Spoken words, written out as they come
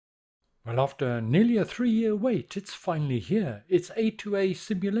Well, after nearly a 3-year wait, it's finally here. It's A2A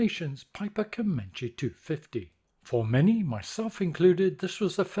Simulation's Piper Comanche 250. For many, myself included, this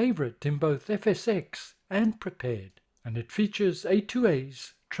was a favourite in both FSX and Prepared, and it features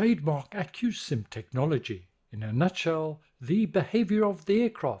A2A's trademark Accu-sim technology. In a nutshell, the behaviour of the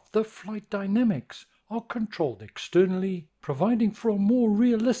aircraft, the flight dynamics, are controlled externally, providing for a more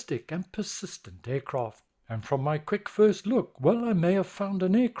realistic and persistent aircraft. And from my quick first look, well, I may have found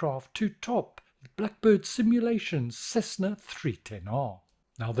an aircraft to top Blackbird Simulation's Cessna 310R.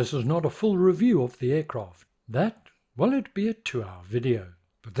 Now, this is not a full review of the aircraft. That, well, it'd be a 2-hour video.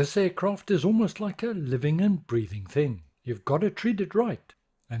 But this aircraft is almost like a living and breathing thing. You've got to treat it right.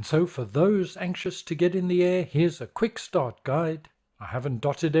 And so for those anxious to get in the air, here's a quick start guide. I haven't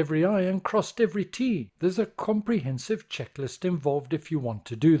dotted every I and crossed every T. There's a comprehensive checklist involved if you want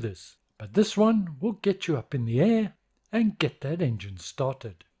to do this. But this one will get you up in the air and get that engine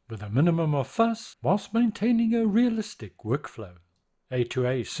started with a minimum of fuss whilst maintaining a realistic workflow.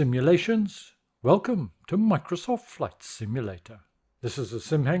 A2A Simulations, welcome to Microsoft Flight Simulator. This is a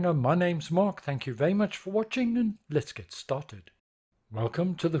SimHanger, my name's Mark, thank you very much for watching and let's get started.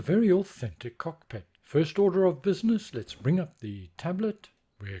 Welcome to the very authentic cockpit. First order of business, let's bring up the tablet.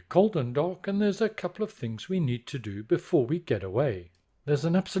 We're cold and dark and there's a couple of things we need to do before we get away. There's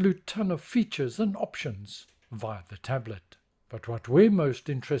an absolute ton of features and options via the tablet. But what we're most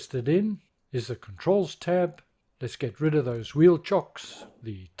interested in is the controls tab. Let's get rid of those wheel chocks,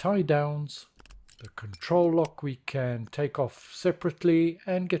 the tie downs, the control lock we can take off separately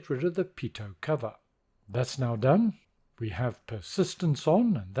and get rid of the pitot cover. That's now done. We have persistence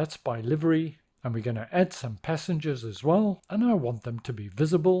on and that's by livery. And we're going to add some passengers as well, and I want them to be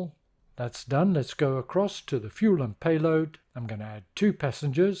visible. That's done. Let's go across to the fuel and payload. I'm going to add 2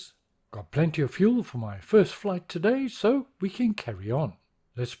 passengers. Got plenty of fuel for my first flight today, so we can carry on.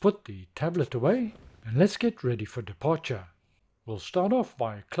 Let's put the tablet away and let's get ready for departure. We'll start off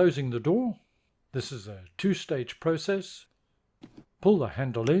by closing the door. This is a 2-stage process. Pull the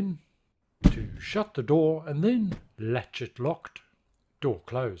handle in to shut the door and then latch it locked. Door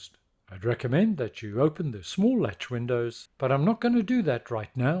closed. I'd recommend that you open the small latch windows, but I'm not going to do that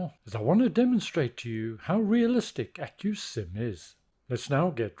right now, as I want to demonstrate to you how realistic Accu-sim is. Let's now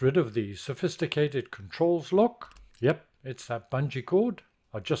get rid of the sophisticated controls lock. Yep, it's that bungee cord.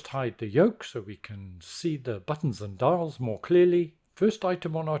 I'll just hide the yoke so we can see the buttons and dials more clearly. First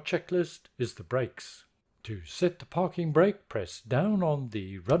item on our checklist is the brakes. To set the parking brake, press down on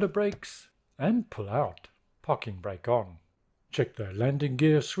the rudder brakes and pull out. Parking brake on. Check the landing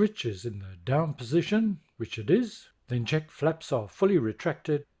gear switch is in the down position, which it is. Then check flaps are fully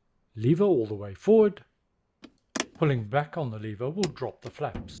retracted. Lever all the way forward. Pulling back on the lever will drop the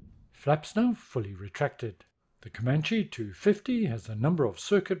flaps. Flaps now fully retracted. The Comanche 250 has a number of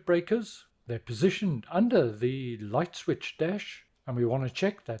circuit breakers. They're positioned under the light switch dash, and we want to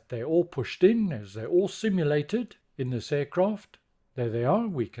check that they're all pushed in as they're all simulated in this aircraft. There they are,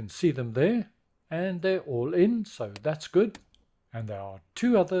 we can see them there, and they're all in, so that's good. And there are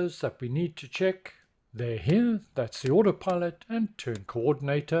 2 others that we need to check. They're here, that's the autopilot and turn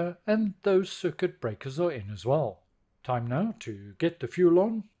coordinator, and those circuit breakers are in as well. Time now to get the fuel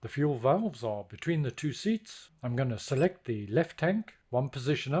on. The fuel valves are between the 2 seats. I'm going to select the left tank. One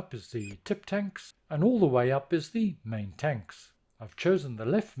position up is the tip tanks, and all the way up is the main tanks. I've chosen the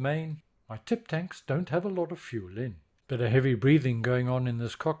left main. My tip tanks don't have a lot of fuel in. Bit of heavy breathing going on in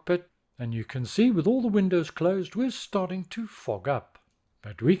this cockpit. And you can see with all the windows closed, we're starting to fog up.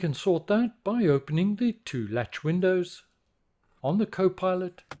 But we can sort that by opening the 2 latch windows on the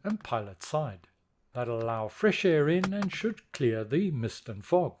co-pilot and pilot side. That'll allow fresh air in and should clear the mist and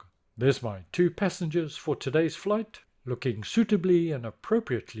fog. There's my 2 passengers for today's flight, looking suitably and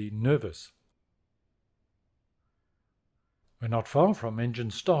appropriately nervous. We're not far from engine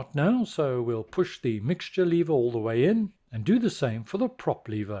start now, so we'll push the mixture lever all the way in and do the same for the prop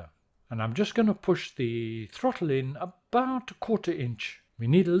lever. And I'm just going to push the throttle in about 1/4 inch. We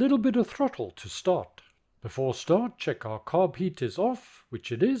need a little bit of throttle to start. Before start, check our carb heat is off,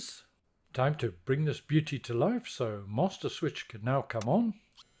 which it is. Time to bring this beauty to life, so master switch can now come on.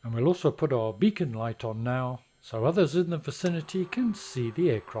 And we'll also put our beacon light on now, so others in the vicinity can see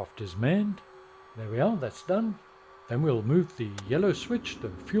the aircraft is manned. There we are, that's done. Then we'll move the yellow switch, the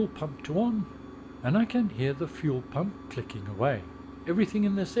fuel pump to on, and I can hear the fuel pump clicking away. Everything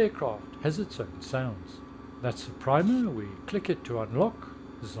in this aircraft has its own sounds. That's the primer, we click it to unlock.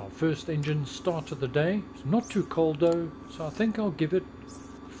 This is our first engine start of the day. It's not too cold though, so I think I'll give it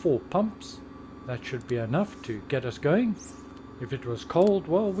 4 pumps. That should be enough to get us going. If it was cold,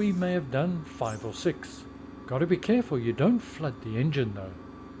 well, we may have done 5 or 6. Gotta be careful you don't flood the engine though.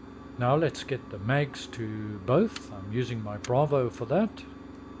 Now let's get the mags to both. I'm using my Bravo for that.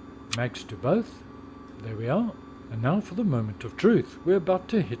 Mags to both. There we are. And now for the moment of truth. We're about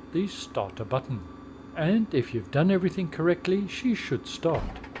to hit the starter button. And if you've done everything correctly, she should start.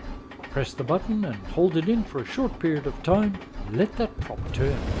 Press the button and hold it in for a short period of time. Let that prop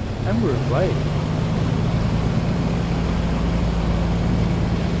turn. And we're away.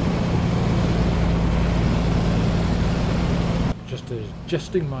 Just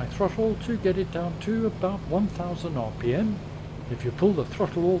adjusting my throttle to get it down to about 1000 RPM. If you pull the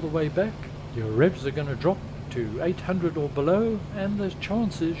throttle all the way back, your revs are going to drop to 800 or below, and there's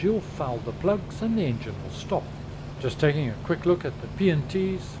chances you'll foul the plugs and the engine will stop. Just taking a quick look at the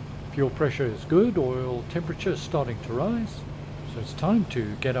P&Ts. Fuel pressure is good, oil temperature is starting to rise. So it's time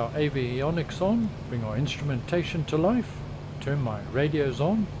to get our avionics on, bring our instrumentation to life, turn my radios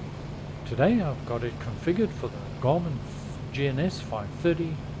on. Today I've got it configured for the Garmin GNS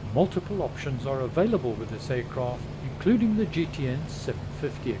 530. Multiple options are available with this aircraft, including the GTN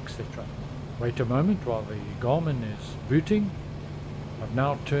 750, etc. Wait a moment while the Garmin is booting. I've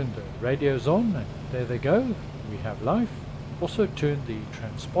now turned the radios on, and there they go. We have life. Also turned the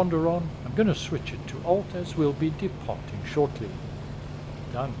transponder on. I'm going to switch it to alt as we'll be departing shortly.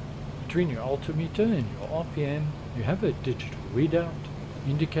 Done. Between your altimeter and your RPM, you have a digital readout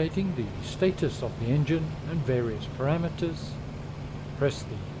indicating the status of the engine and various parameters. Press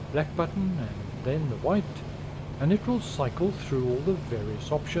the black button and then the white, and it will cycle through all the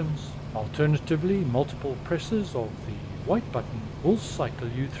various options. Alternatively, multiple presses of the white button will cycle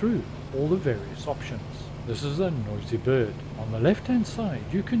you through all the various options. This is a noisy bird. On the left hand side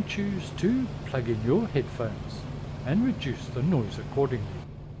you can choose to plug in your headphones and reduce the noise accordingly.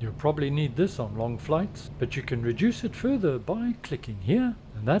 You'll probably need this on long flights, but you can reduce it further by clicking here,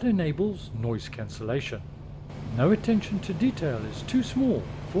 and that enables noise cancellation. No attention to detail is too small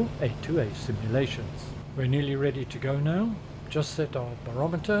for A2A simulations. We're nearly ready to go now. Just set our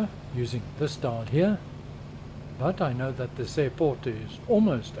barometer using this dial here, but I know that this airport is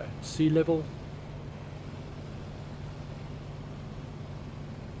almost at sea level.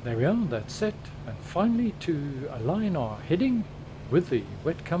 There we are, that's set. And finally, to align our heading with the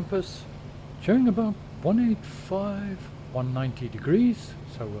wet compass, showing about 185, 190 degrees,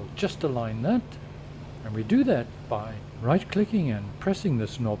 so we'll just align that. And we do that by right clicking and pressing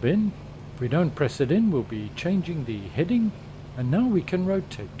this knob in. If we don't press it in, we'll be changing the heading, and now we can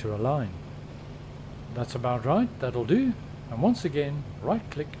rotate to align. That's about right, that'll do. And once again, right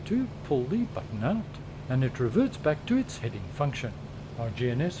click to pull the button out, and it reverts back to its heading function. Our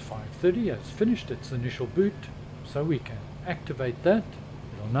GNS 530 has finished its initial boot, so we can activate that.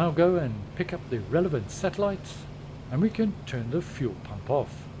 It'll now go and pick up the relevant satellites, and we can turn the fuel pump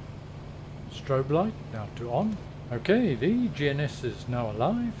off. Strobe light now to on. Okay, the GNS is now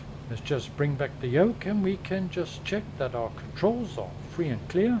alive. Let's just bring back the yoke, and we can just check that our controls are free and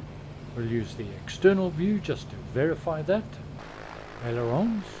clear. We'll use the external view just to verify that.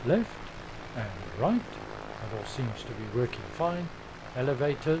 Ailerons left and right. That all seems to be working fine.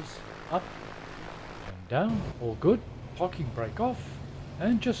 Elevators up and down, all good. Parking brake off,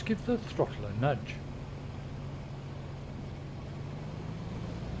 and just give the throttle a nudge.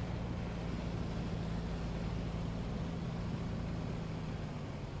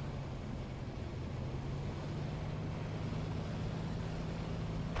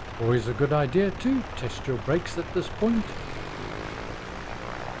 Always a good idea to test your brakes at this point.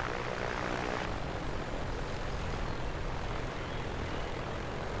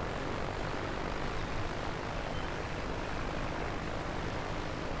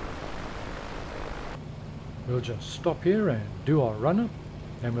 We'll just stop here and do our run-up,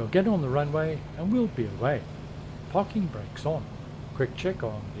 then we'll get on the runway and we'll be away. Parking brakes on. Quick check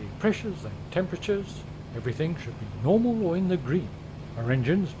on the pressures and temperatures. Everything should be normal or in the green. Our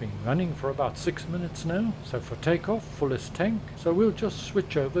engine's been running for about 6 minutes now, so for takeoff, fullest tank, so we'll just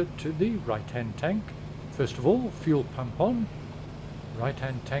switch over to the right-hand tank. First of all, fuel pump on,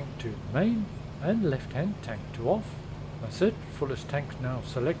 right-hand tank to main, and left-hand tank to off. That's it, fullest tank now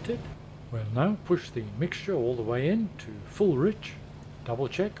selected. We'll now push the mixture all the way in to full rich. Double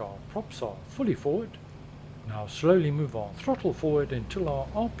check our props are fully forward. Now slowly move our throttle forward until our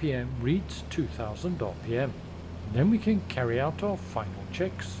RPM reads 2000 RPM. Then we can carry out our final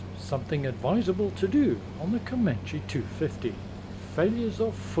checks, something advisable to do on the Comanche 250. Failures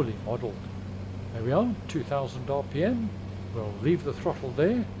are fully modelled. There we are, 2000 RPM. We'll leave the throttle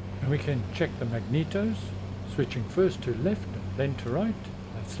there, and we can check the magnetos, switching first to left and then to right.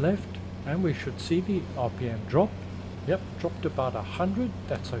 That's left, and we should see the RPM drop. Yep, dropped about 100,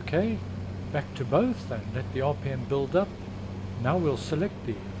 that's okay. Back to both and let the RPM build up. Now we'll select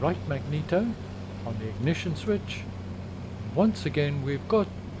the right magneto on the ignition switch. Once again we've got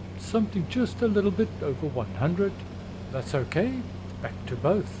something just a little bit over 100. That's okay, back to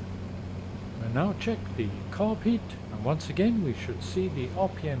both. We'll now check the carb heat, and once again we should see the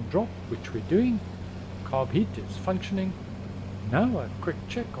RPM drop, which we're doing. Carb heat is functioning. Now a quick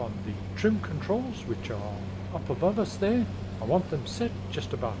check on the trim controls, which are up above us there. I want them set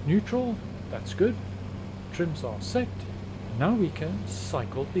just about neutral. That's good. Trims are set. Now we can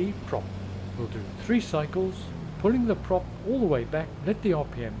cycle the prop. We'll do 3 cycles, pulling the prop all the way back, let the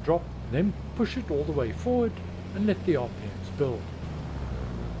RPM drop, then push it all the way forward and let the RPMs build.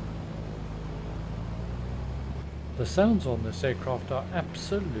 The sounds on this aircraft are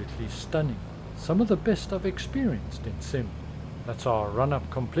absolutely stunning. Some of the best I've experienced in sim. That's our run-up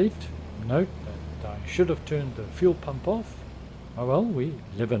complete. Note that I should have turned the fuel pump off. Oh well, we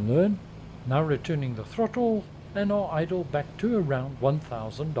live and learn. Now returning the throttle and our idle back to around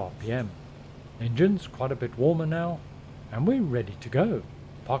 1000 RPM. Engine's quite a bit warmer now, and we're ready to go.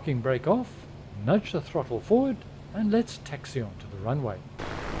 Parking brake off, nudge the throttle forward, and let's taxi onto the runway.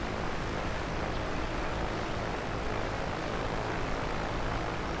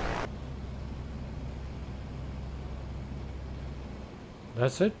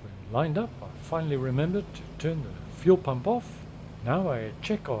 That's it, we're lined up. I finally remembered to turn the fuel pump off. Now a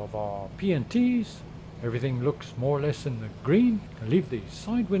check of our P&Ts. Everything looks more or less in the green. I'll leave the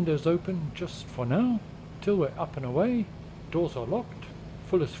side windows open just for now, till we're up and away. Doors are locked,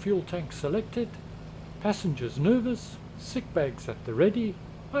 fullest fuel tank selected, passengers nervous, sick bags at the ready.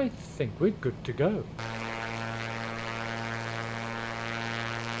 I think we're good to go.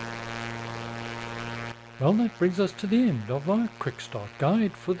 Well, that brings us to the end of our quick start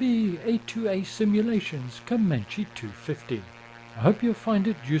guide for the A2A Simulations Comanche 250. I hope you'll find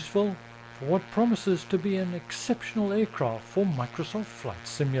it useful for what promises to be an exceptional aircraft for Microsoft Flight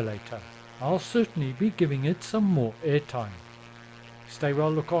Simulator. I'll certainly be giving it some more airtime. Stay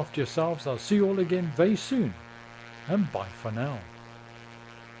well, look after yourselves. I'll see you all again very soon, and bye for now.